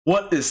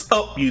What is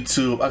up,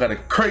 YouTube? I got a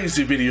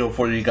crazy video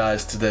for you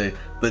guys today.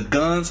 The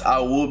guns I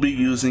will be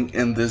using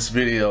in this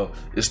video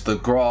is the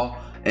GRAU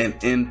and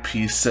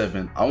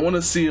MP7. I want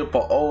to see if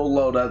an old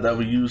loadout that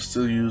we used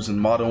to use in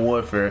Modern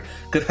Warfare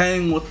could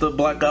hang with the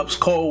Black Ops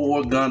Cold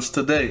War guns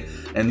today,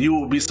 and you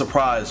will be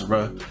surprised,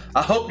 bro.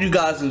 I hope you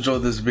guys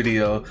enjoyed this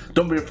video.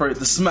 Don't be afraid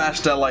to smash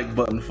that like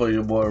button for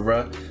your boy,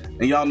 bro.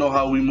 And y'all know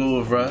how we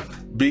move, bro.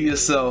 Be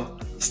yourself,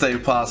 stay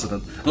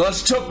positive.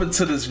 Let's jump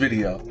into this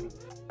video.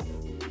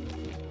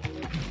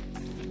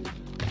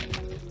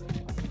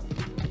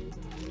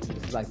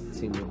 Like the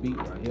team will beat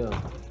right here.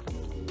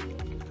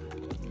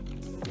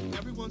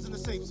 Everyone's in the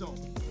safe zone.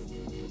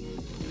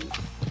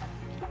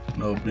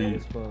 No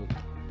beat.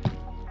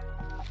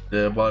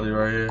 Dead body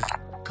right here.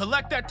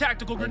 Collect that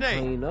tactical grenade.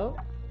 Clean up.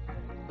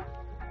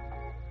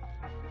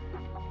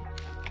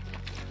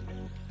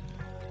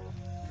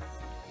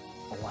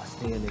 Oh, I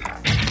stand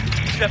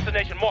it.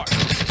 Destination marked.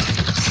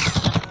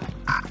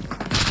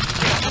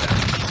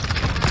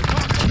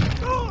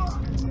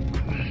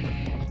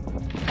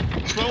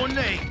 Throw a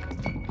nade.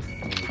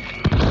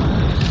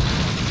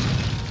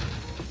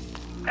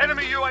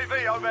 Enemy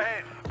UAV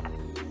overhead.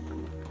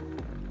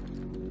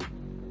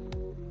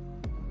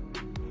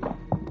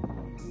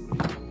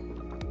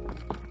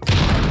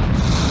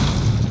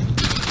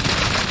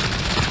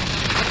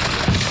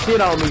 Shit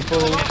on me,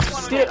 fool.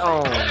 Shit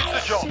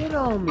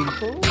on me,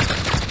 fool.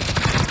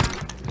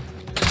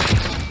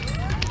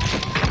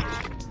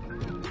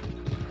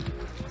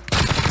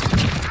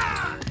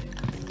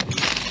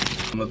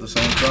 I'm at the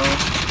same time.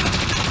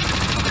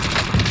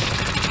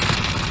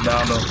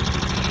 Down though.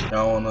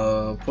 Y'all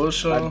wanna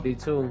push him? Like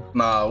B2.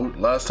 Nah,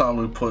 last time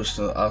we pushed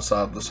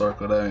outside the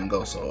circle, that didn't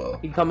go so well.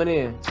 He coming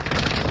in.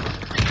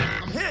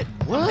 I'm hit.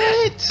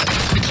 What?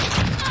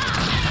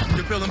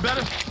 You feeling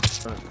better?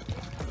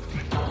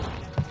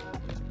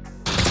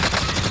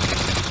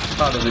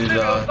 How did he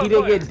die? He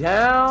didn't get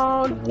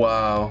down.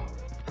 Wow.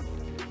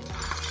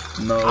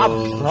 I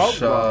No broke,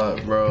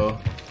 shot, bro.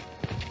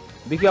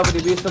 Be careful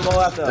to be some more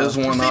after. There's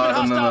one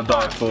hiding in the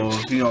dark, fool.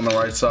 He on the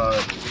right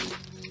side.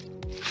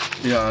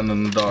 He hiding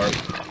in the dark.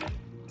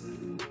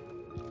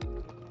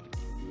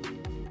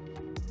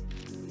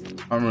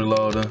 I'm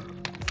reloading.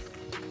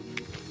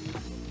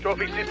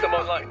 Trophy system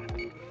online.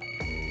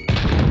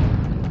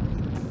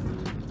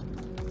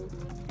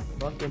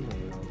 Fucking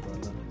hell,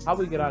 brother. How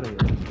we get out of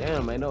here?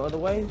 Damn, ain't no other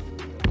way.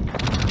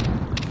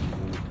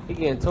 He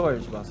getting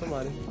torched by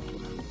somebody.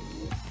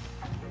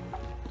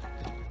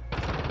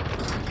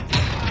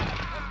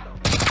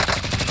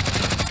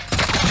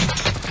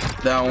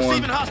 Down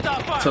one.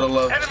 To the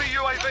left. Enemy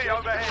UAV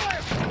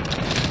overhead.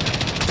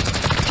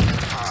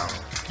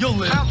 You'll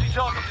live. Bounty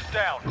target is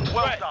down.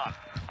 Well done.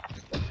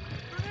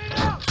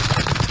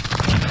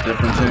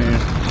 Different team.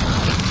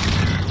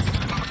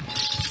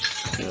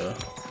 Yeah.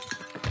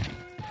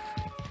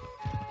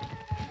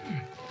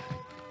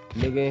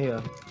 Nigga in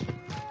here.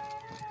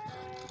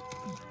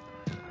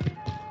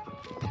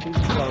 He's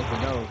close to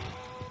no.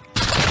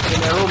 In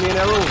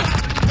that room,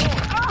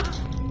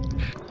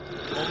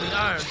 Only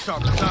iron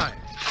sharpens iron.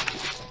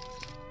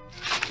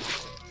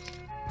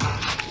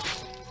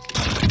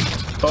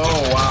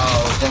 Oh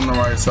wow, from the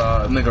right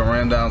side. Nigga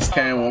ran down,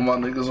 came when my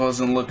niggas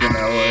wasn't looking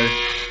that way.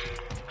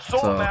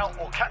 Sort them out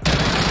or catch them.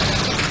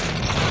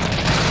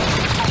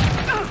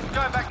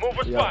 Going back, move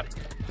with spot.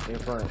 in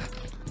front.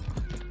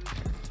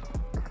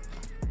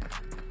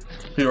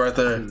 He right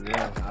there.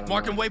 Yeah,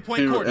 Marking waypoint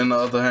He coordinates. in the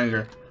other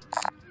hangar.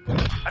 An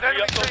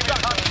enemy team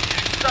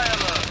stay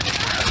alert.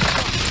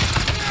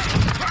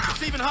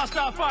 Receiving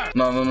hostile fire.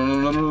 No.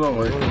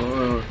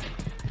 Wait.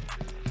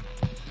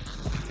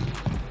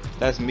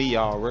 That's me,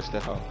 y'all. Rush the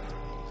hell.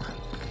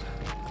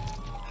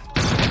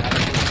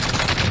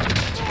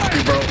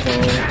 He broke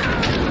home.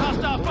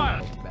 Hostile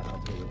fire. back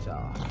up here with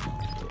y'all.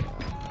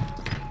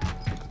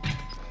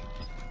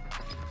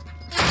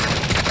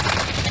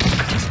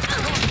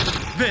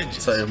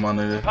 Vengeance. Save my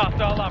nigga.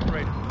 Hostile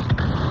operator.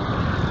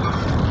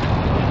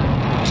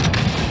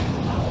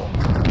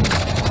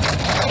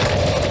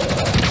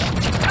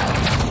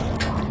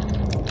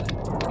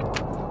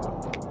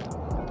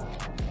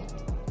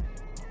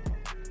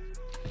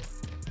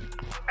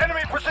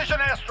 Enemy precision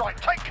airstrike.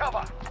 Take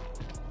cover.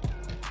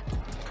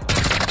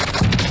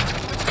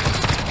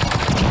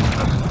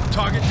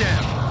 Target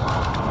down.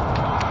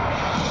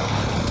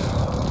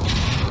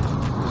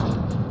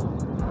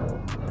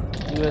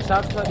 You in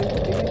shots, buddy?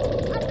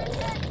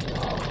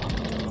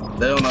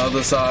 They on the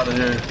other side of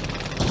here.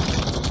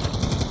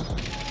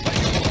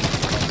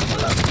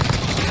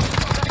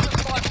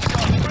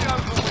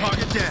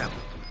 Target down.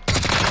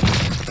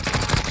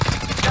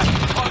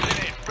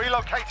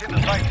 Relocating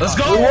the safe. Let's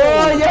go!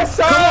 Oh, yes,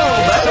 sir!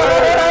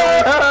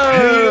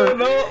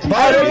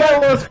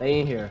 They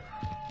in here.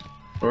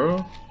 Bro?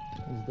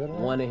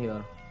 One in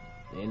here.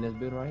 They in this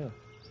building right here.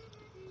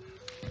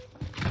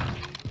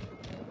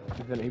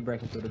 He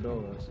breaking through the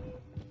doors.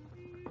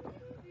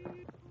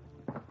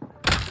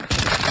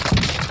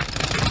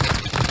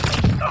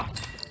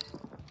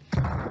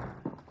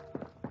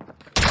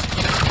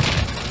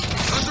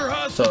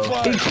 So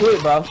He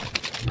quit, bro.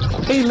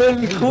 He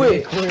literally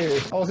quit.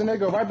 Oh, it's a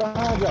nigga right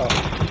behind y'all.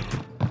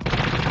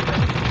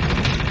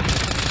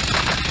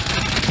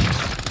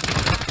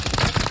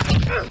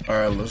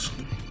 Alright, let's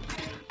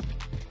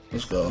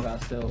go.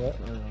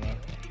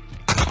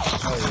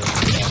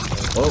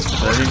 Oh,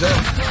 there he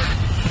goes.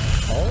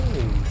 Oh.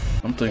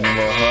 I'm thinking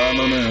about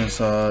hiding on the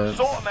inside.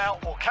 Sort them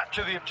out or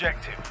capture the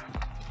objective.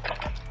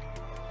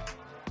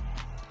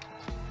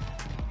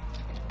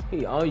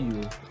 He on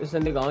you. It's a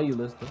nigga on you,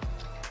 Lister.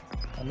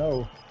 I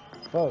know.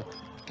 Fuck.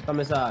 Come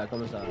inside,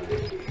 come inside.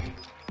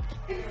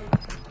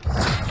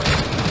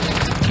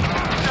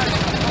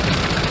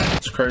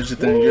 The crazy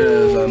thing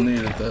is, I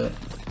needed that.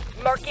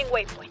 Marking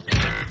waypoint.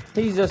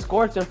 He's just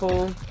scorching,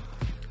 fool.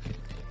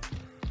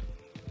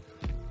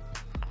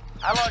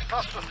 Allied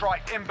cluster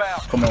strike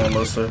inbound. Come on,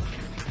 Lister.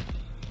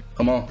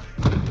 Come on.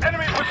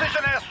 Enemy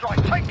precision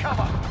airstrike. Take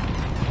cover.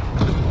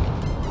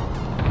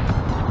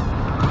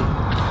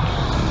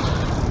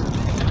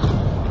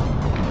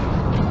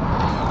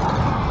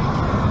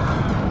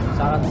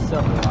 Shout out to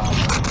Silver.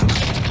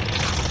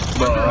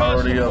 Bro,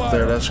 already up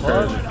there. That's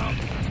crazy.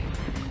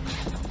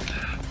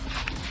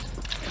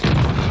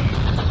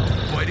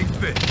 Waiting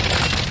fit.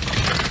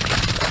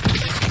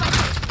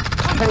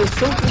 I can't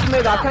shoot this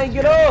nigga. I can't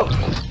get up.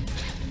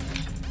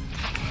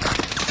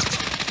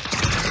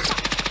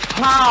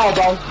 How,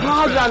 bro?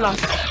 How did I not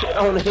sit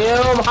on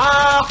him?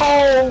 How?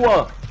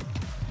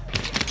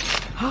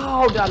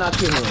 How did I not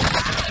kill him?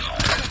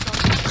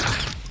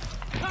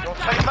 Your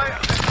teammate.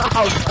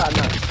 How did I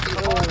not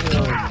kill him?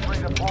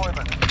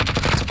 Redeployment.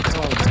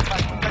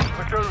 Take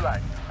the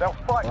gulag. They'll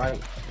fight. Right,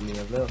 I mean,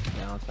 left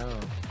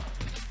downtown.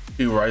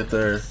 He right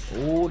there.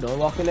 Ooh, don't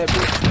walk in that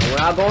bitch. We're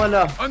not going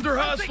there. Under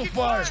hostile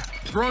fire.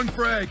 Throwing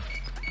frag.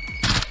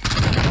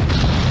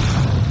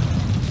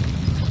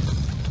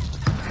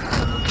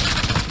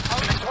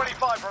 Only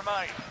 25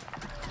 remain.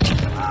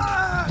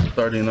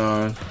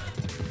 39.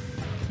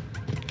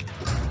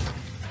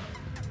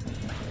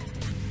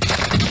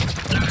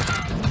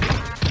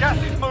 Gas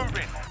is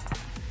moving.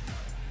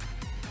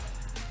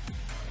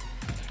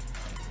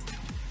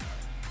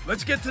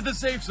 Let's get to the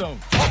safe zone.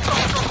 5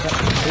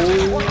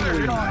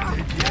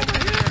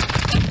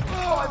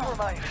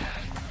 remain.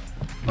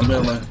 I'm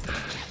in.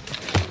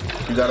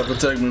 You gotta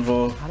protect me,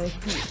 fool. How they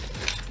hit?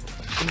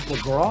 Is the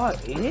GRAU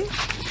in it?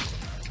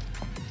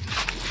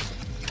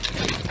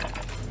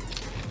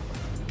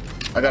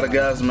 I got a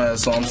gas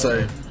mask, so I'm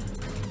safe.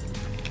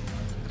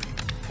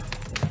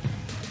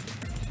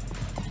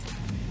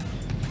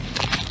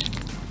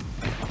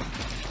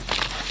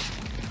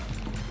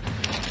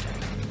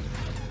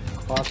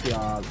 Fuck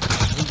y'all.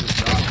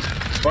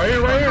 Right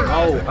here, right here.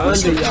 Oh,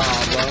 under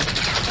y'all, bro.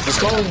 Let's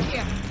go.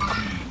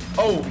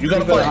 Oh, you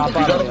gotta fight. You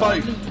gotta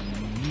fight.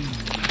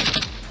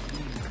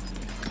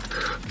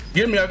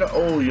 Give me, I got.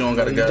 Oh, you don't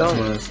got a gas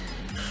mask.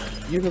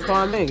 You can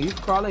crawl in. You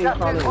can crawl in. You can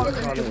crawl in. You can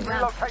crawl in.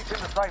 Relocating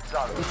the safe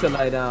zone. You should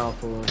lay down,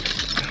 fool.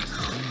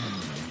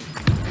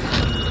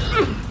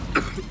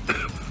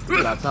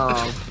 Got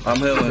time. I'm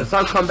healing. The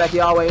sun come back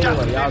y'all way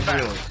anyway. Y'all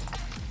doing.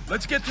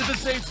 Let's get to the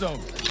safe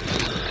zone.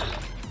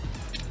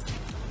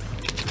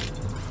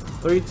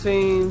 3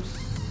 teams.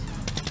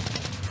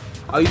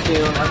 Oh, you see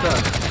him right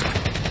there.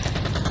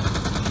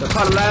 That's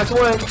probably the last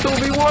one.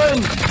 2v1.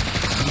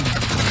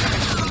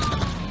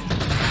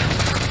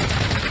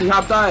 He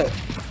hopped out.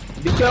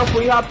 Be careful,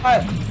 he hopped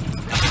out.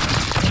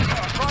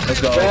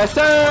 Let's go. Let's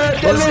go.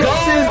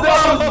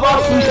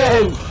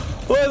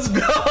 Let's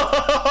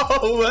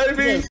go,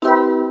 baby.